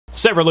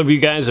Several of you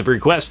guys have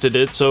requested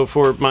it, so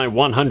for my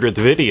 100th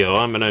video,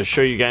 I'm going to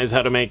show you guys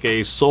how to make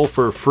a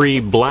sulfur-free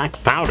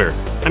black powder.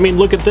 I mean,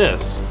 look at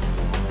this.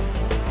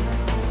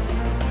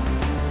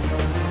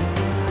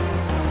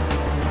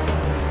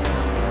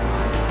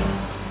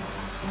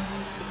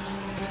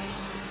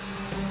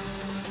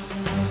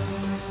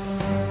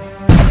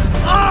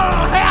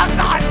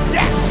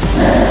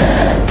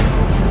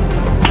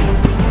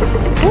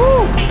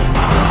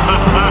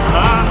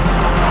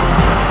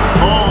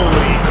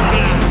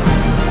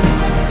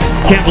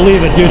 Can't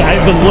believe it, dude.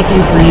 I've been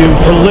looking for you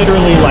for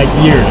literally like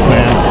years,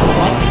 man.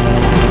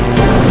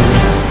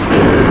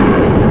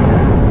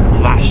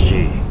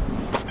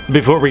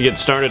 Before we get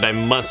started, I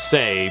must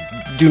say,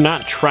 do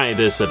not try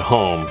this at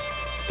home.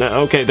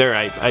 Okay, there,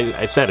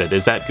 I said it.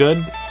 Is that good?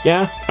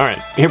 Yeah?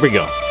 Alright, here we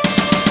go.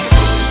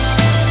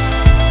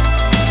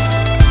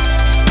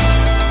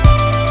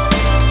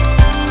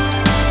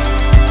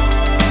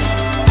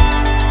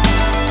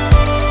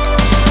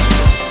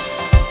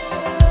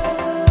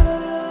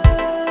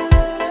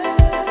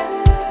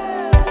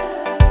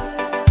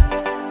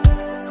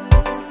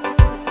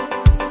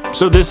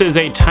 So this is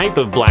a type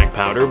of black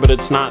powder, but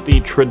it's not the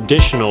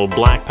traditional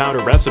black powder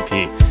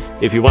recipe.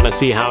 If you want to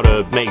see how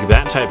to make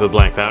that type of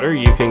black powder,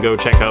 you can go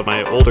check out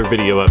my older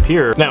video up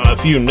here. Now, a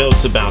few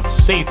notes about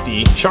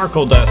safety.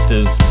 Charcoal dust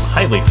is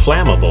highly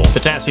flammable.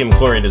 Potassium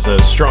chlorate is a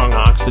strong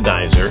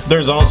oxidizer.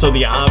 There's also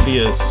the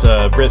obvious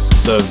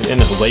risks of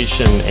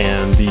inhalation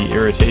and the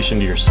irritation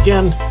to your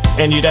skin.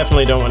 And you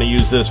definitely don't want to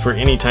use this for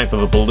any type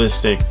of a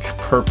ballistic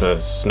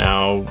purpose.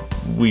 Now,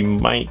 we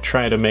might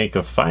try to make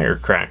a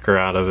firecracker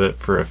out of it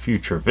for a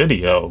future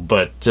video,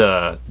 but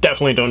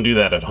definitely don't do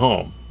that at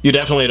home. You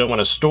definitely don't want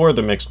to store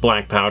the mixed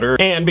black powder,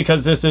 and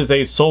because this is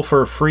a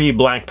sulfur-free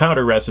black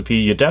powder recipe,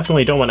 you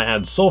definitely don't want to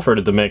add sulfur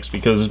to the mix,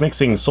 because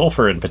mixing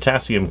sulfur and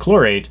potassium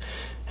chlorate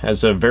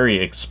has a very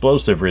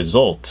explosive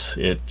result.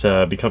 It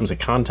becomes a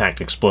contact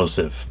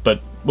explosive,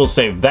 but we'll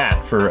save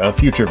that for a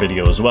future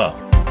video as well.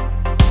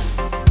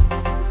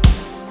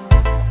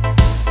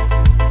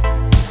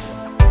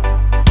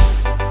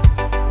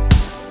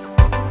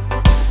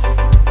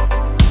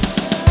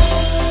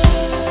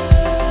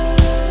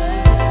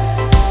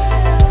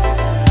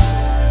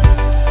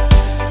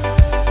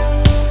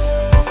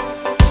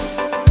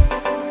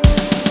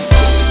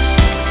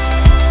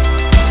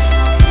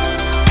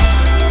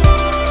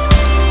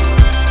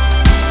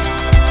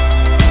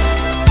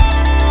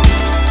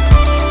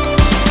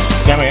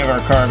 Now we have our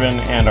carbon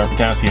and our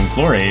potassium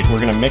chlorate. We're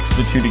going to mix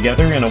the two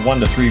together in a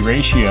 1:3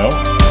 ratio.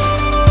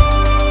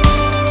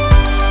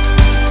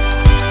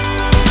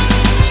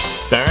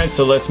 Alright,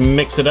 so let's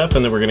mix it up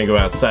and then we're going to go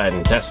outside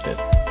and test it.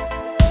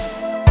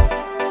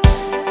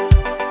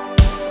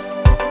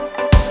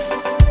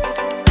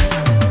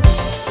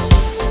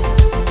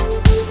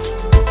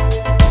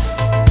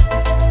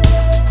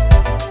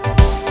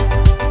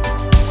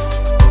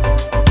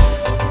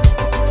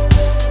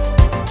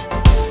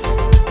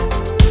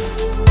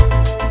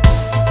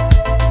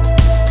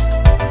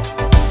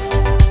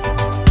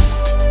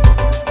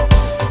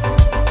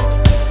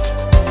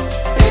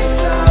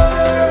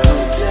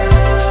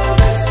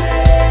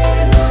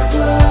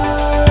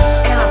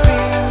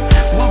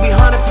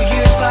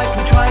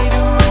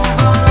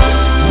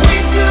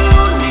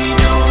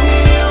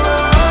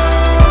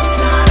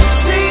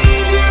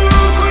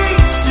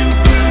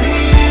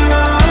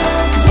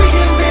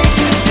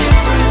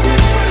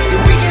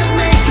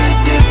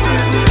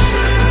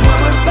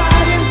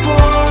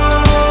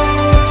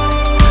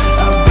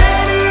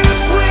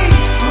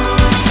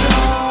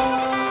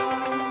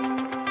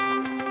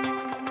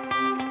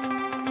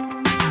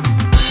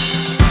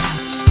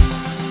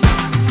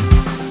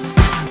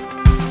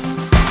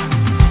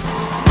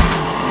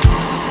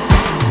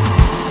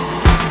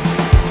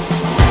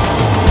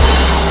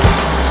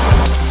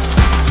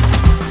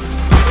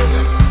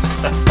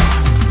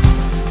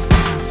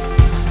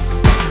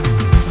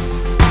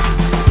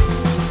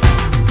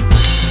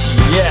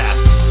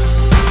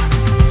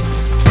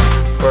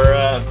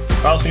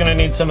 We're also going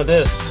to need some of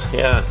this.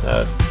 Yeah,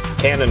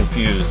 cannon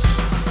fuse.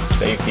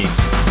 Safety.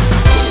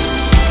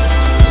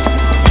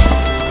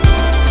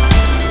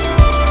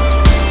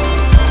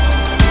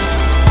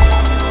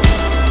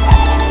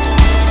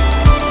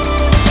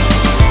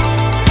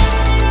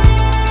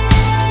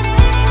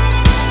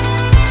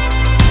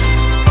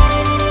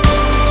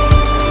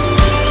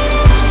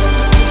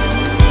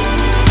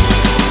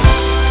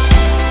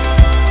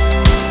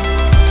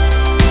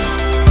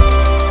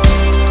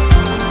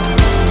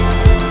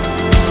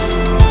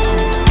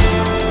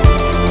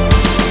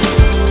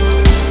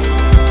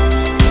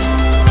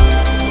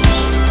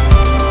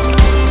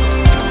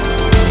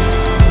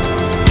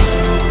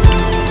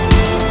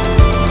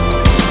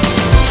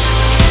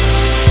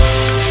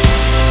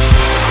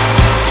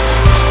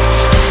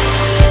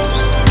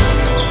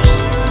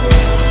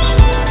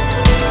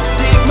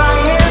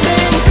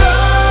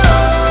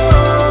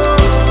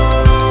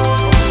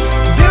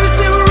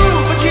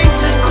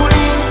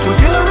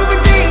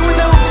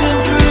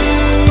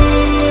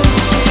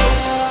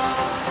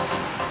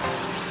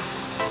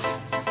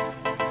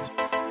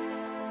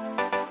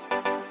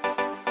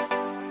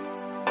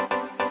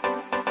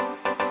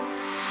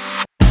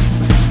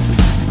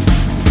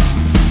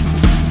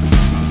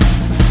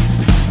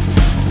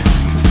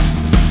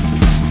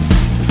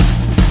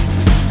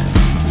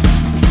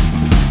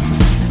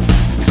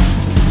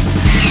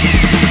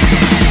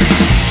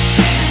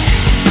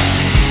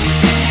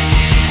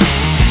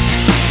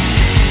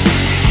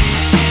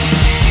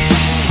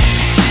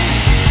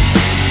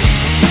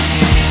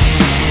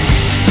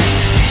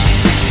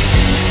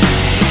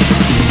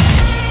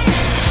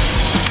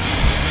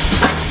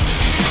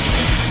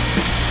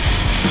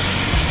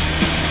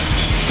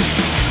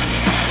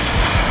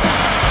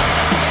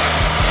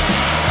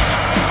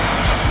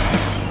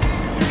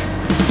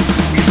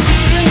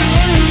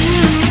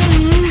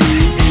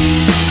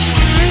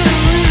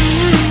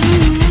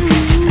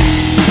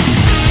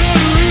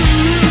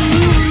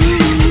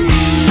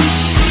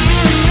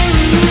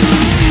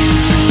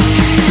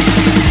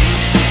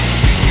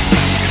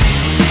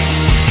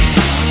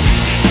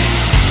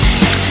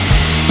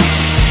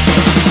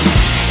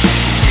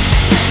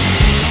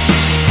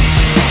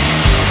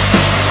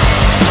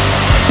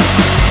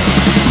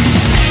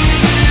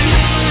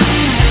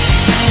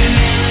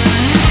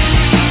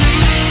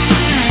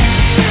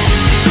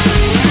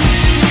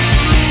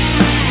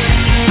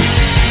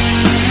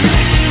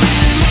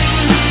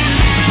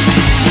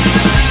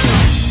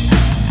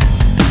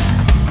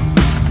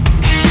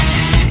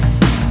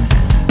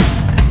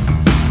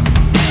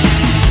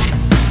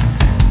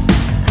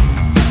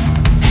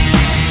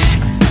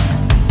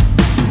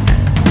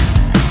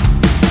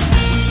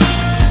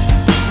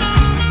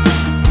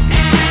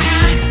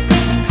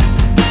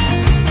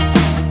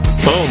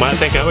 I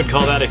think I would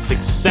call that a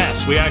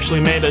success. We actually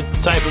made a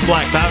type of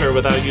black powder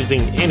without using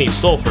any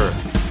sulfur.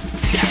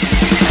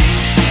 Yes!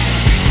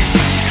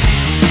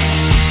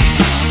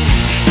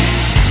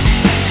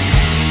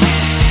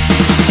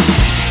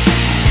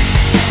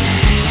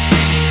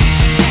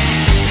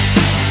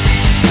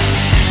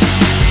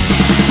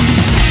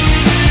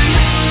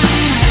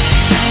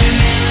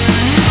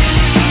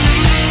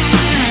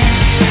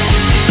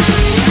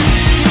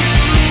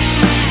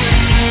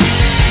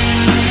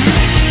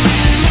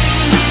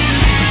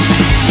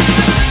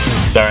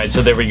 Alright,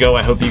 so there we go.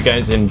 I hope you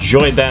guys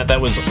enjoyed that.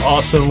 That was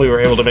awesome. We were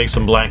able to make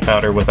some black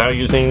powder without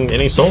using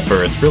any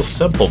sulfur. It's real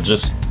simple,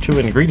 just 2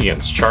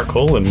 ingredients,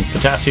 charcoal and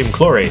potassium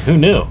chlorate. Who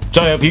knew?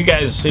 So I hope you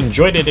guys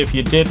enjoyed it. If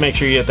you did, make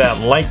sure you hit that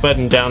like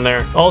button down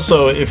there.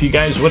 Also, if you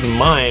guys wouldn't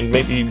mind,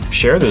 maybe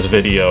share this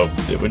video.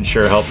 It would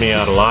sure help me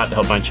out a lot,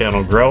 help my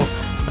channel grow.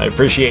 I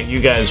appreciate you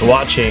guys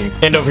watching.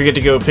 And don't forget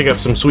to go pick up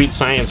some sweet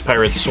Science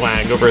Pirates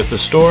swag over at the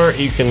store.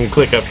 You can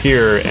click up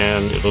here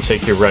and it'll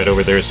take you right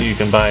over there so you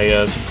can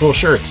buy some cool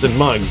shirts and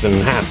mugs and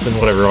hats and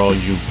whatever all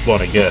you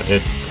want to get.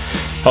 It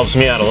helps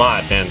me out a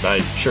lot and I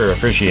sure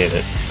appreciate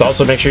it.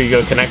 Also make sure you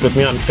go connect with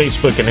me on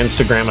Facebook and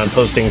Instagram. I'm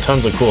posting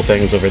tons of cool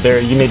things over there.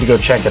 You need to go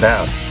check it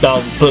out.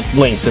 I'll put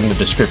links in the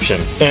description.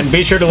 And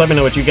be sure to let me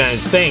know what you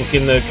guys think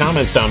in the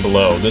comments down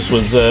below. This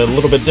was a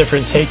little bit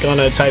different take on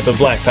a type of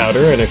black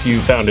powder, and if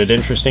you found it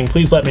interesting,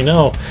 please let me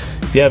know.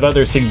 If you have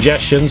other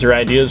suggestions or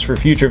ideas for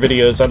future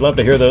videos, I'd love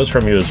to hear those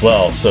from you as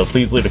well. So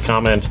please leave a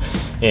comment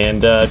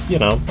and, you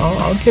know,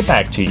 I'll get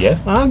back to you.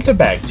 I'll get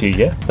back to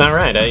you. All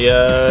right,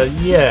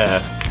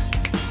 yeah.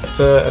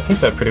 I think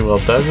that pretty well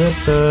does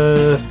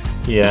it.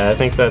 Yeah, I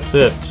think that's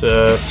it.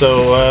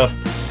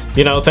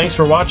 You know, thanks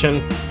for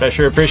watching. I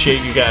sure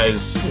appreciate you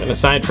guys. And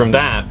aside from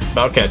that,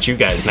 I'll catch you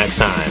guys next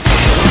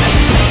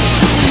time.